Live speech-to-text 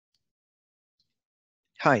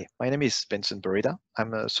Hi, my name is Vincent Burrida.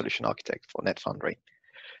 I'm a solution architect for NetFoundry.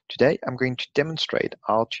 Today, I'm going to demonstrate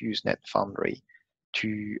how to use NetFoundry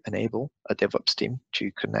to enable a DevOps team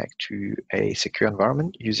to connect to a secure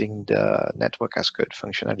environment using the network as code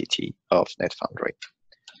functionality of NetFoundry.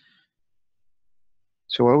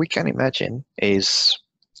 So what we can imagine is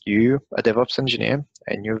you, a DevOps engineer,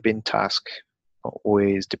 and you've been tasked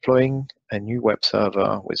with deploying a new web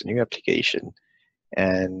server with a new application,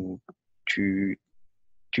 and to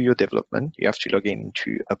do your development, you have to log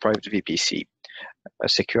into a private VPC, a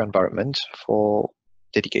secure environment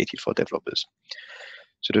dedicated for developers.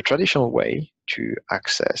 So the traditional way to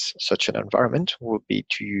access such an environment would be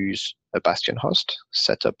to use a Bastion host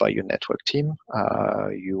set up by your network team.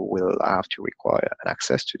 You will have to require an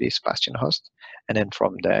access to this Bastion host, and then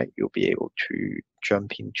from there you'll be able to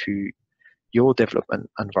jump into your development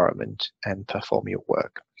environment and perform your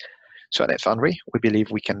work. So at NetFoundry, we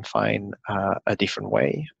believe we can find a different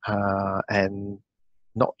way and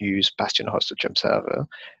not use Bastion host or jump server,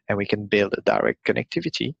 and we can build a direct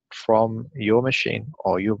connectivity from your machine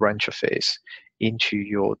or your branch office into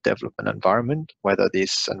your development environment, whether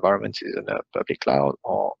this environment is in a public cloud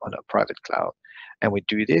or on a private cloud. And we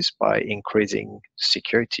do this by increasing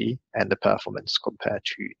security and the performance compared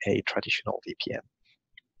to a traditional VPN.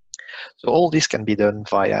 So all this can be done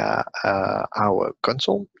via our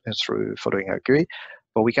console and through following a GUI,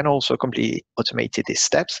 but we can also completely automate these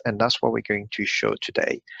steps, and that's what we're going to show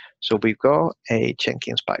today. So we've got a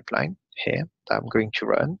Jenkins pipeline here that I'm going to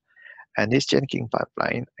run, and this Jenkins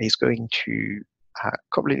pipeline is going to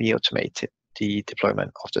completely automate the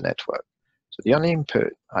deployment of the network. So the only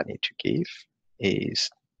input I need to give is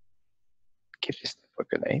give this network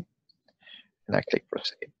a name, and I click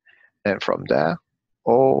proceed. And from there,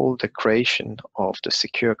 all the creation of the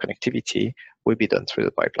secure connectivity will be done through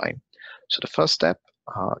the pipeline. So the first step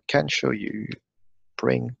can show you,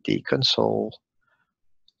 bring the console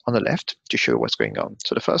on the left to show what's going on.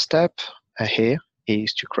 So the first step here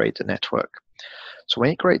is to create a network. So when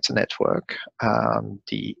it creates a network,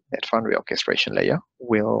 the NetFoundry orchestration layer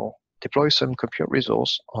will deploy some compute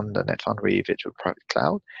resource on the NetFoundry virtual private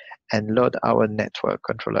cloud and load our network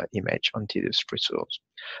controller image onto this resource.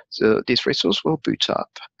 So this resource will boot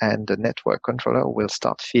up, and the network controller will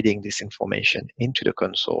start feeding this information into the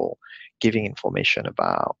console, giving information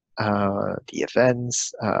about the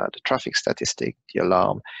events, the traffic statistic, the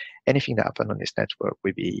alarm, anything that happened on this network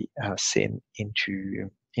will be seen into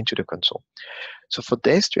the console. So for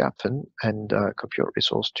this to happen and compute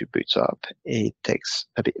resource to boot up, it takes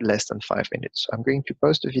a bit less than 5 minutes. I'm going to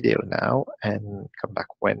pause the video now and come back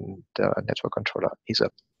when the network controller is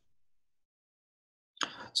up.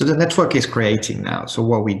 So the network is creating now. So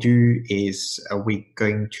what we do is we're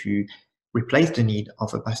going to replace the need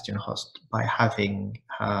of a Bastion host by having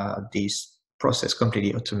this process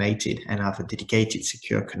completely automated and have a dedicated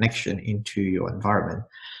secure connection into your environment.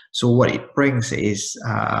 So what it brings is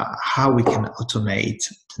how we can automate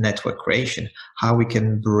the network creation, how we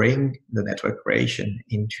can bring the network creation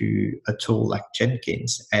into a tool like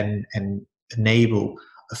Jenkins and enable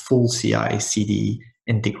a full CI/CD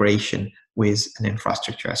integration with an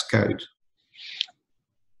infrastructure as code.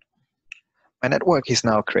 My network is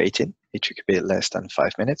now created. It took a bit less than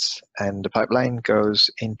 5 minutes, and the pipeline goes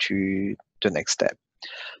into the next step.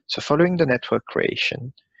 So following the network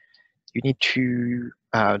creation, you need to,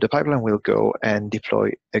 the pipeline will go and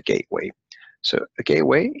deploy a gateway. So a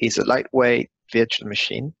gateway is a lightweight virtual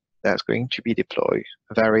machine that's going to be deployed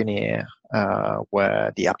very near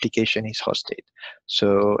where the application is hosted.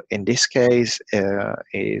 So in this case, the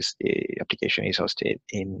application is hosted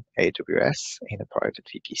in AWS in a private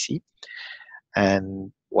VPC.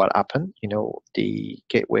 And what happened, the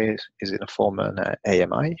gateway is in a form of an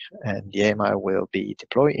AMI, and the AMI will be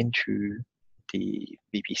deployed into the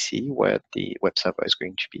VPC where the web server is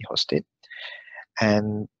going to be hosted,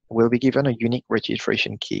 and will be given a unique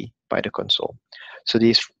registration key by the console. So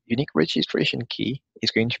this unique registration key is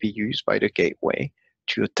going to be used by the gateway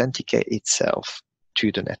to authenticate itself to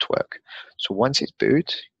the network. So once it's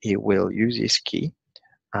boot, it will use this key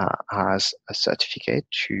as a certificate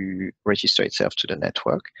to register itself to the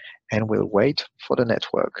network, and will wait for the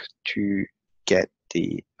network to get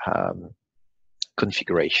the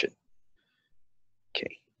configuration.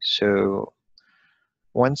 Okay, so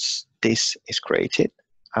once this is created,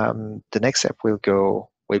 the next step will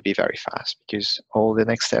be very fast, because all the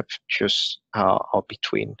next steps just are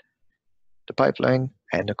between the pipeline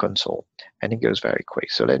and the console, and it goes very quick.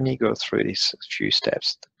 So let me go through these few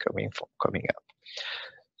steps coming up.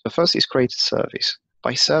 So first is create a service.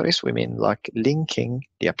 By service, we mean like linking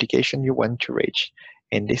the application you want to reach,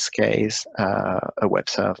 in this case, a web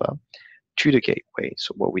server, to the gateway.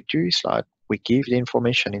 So what we do is like we give the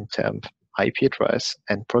information in terms of IP address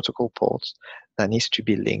and protocol ports that needs to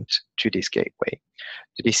be linked to this gateway.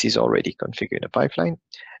 So this is already configured in the pipeline,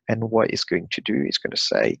 and what it's going to do is going to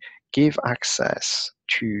say give access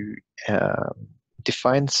to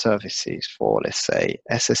defined services for, let's say,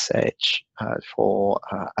 SSH for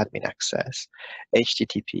admin access,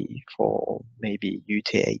 HTTP for maybe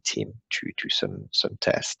UTA team to do some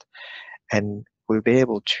test, and we'll be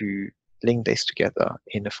able to link this together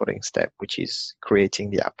in the following step, which is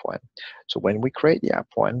creating the app one. So when we create the app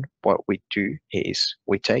one, what we do is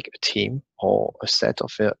we take a team or a set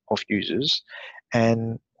of users,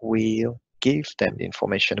 and we'll give them the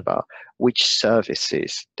information about which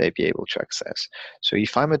services they'll be able to access. So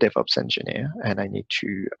if I'm a DevOps engineer and I need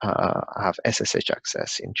to have SSH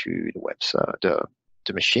access into the web server,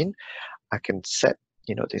 the machine, I can set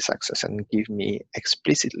this access and give me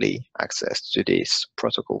explicitly access to this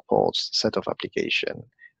protocol ports set of application,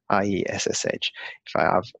 i.e. SSH. If I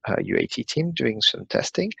have a UAT team doing some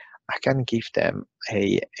testing, I can give them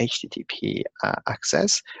a HTTP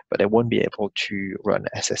access, but they won't be able to run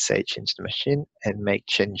SSH into the machine and make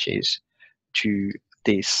changes to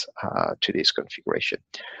this configuration.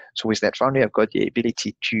 So with NetFoundry, I've got the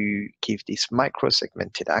ability to give this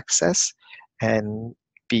micro-segmented access and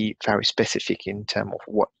be very specific in terms of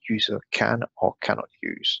what user can or cannot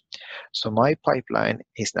use. So my pipeline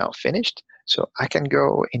is now finished. So I can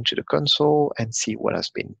go into the console and see what has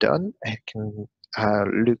been done. I can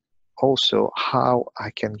look also how I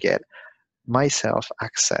can get myself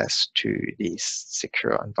access to this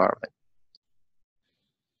secure environment.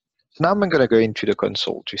 Now I'm going to go into the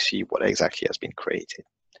console to see what exactly has been created.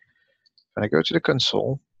 When I go to the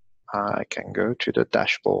console, I can go to the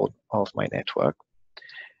dashboard of my network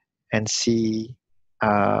and see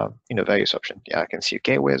various options. Yeah, I can see a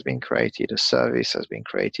gateway has been created, a service has been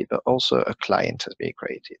created, but also a client has been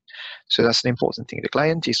created. So that's an important thing. The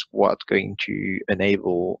client is what's going to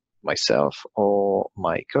enable myself or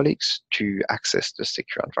my colleagues to access the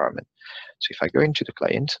secure environment. So if I go into the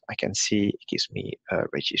client, I can see it gives me a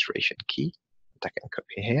registration key that I can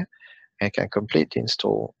copy here, and I can complete the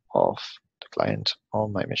install of the client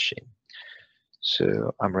on my machine.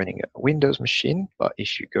 So I'm running a Windows machine, but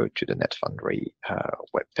if you go to the NetFoundry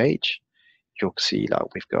web page, you'll see that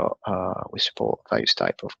we support various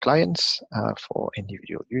types of clients for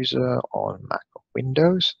individual user on Mac or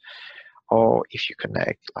Windows. Or if you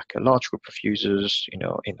connect like a large group of users,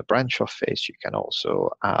 in the branch office, you can also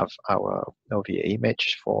have our OVA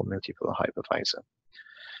image for multiple hypervisor.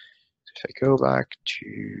 So if I go back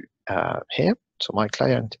to here, so my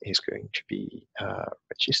client is going to be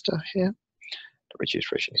register here. The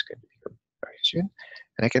registration is going to become very soon,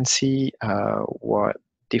 and I can see what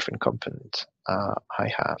different components I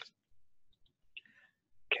have.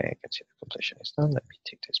 Okay, I can see the completion is done. Let me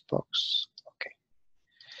tick this box. Okay.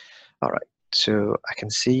 All right. So I can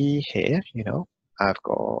see here, I've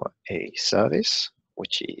got a service,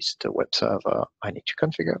 which is the web server I need to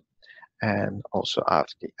configure, and also I have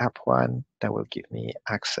the app one that will give me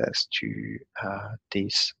access to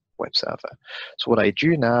this web server. So what I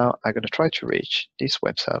do now, I'm going to try to reach this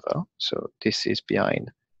web server. So this is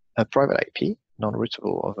behind a private IP,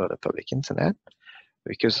 non-routable over the public internet.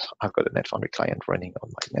 Because I've got a NetFoundry client running on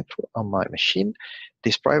my network, on my machine,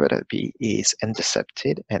 this private IP is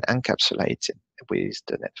intercepted and encapsulated with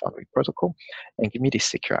the NetFoundry protocol and give me this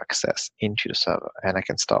secure access into the server, and I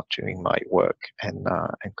can start doing my work and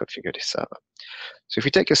configure this server. So if we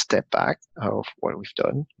take a step back of what we've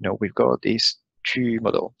done, we've got these two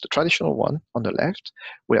models. The traditional one on the left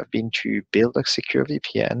would have been to build a secure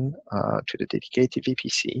VPN to the dedicated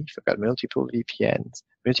VPC. If I've got multiple VPNs,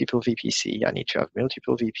 multiple VPC, I need to have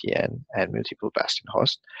multiple VPN and multiple bastion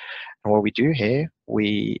hosts. And what we do here,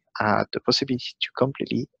 we add the possibility to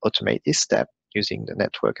completely automate this step using the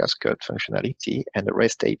network as code functionality and the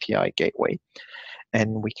REST API gateway.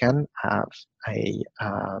 And we can have a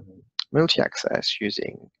multi-access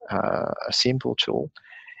using a simple tool,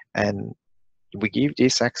 and we give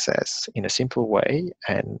this access in a simple way,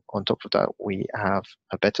 and on top of that, we have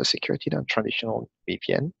a better security than traditional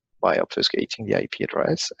VPN by obfuscating the IP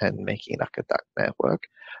address and making it like a dark network.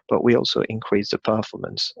 But we also increase the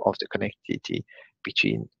performance of the connectivity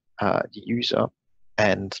between the user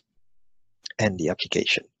and the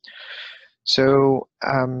application. So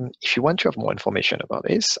if you want to have more information about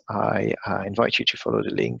this, I invite you to follow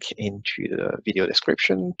the link into the video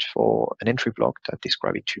description for an entry blog that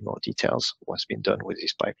describes in more details what's been done with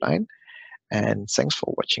this pipeline. And thanks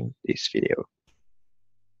for watching this video.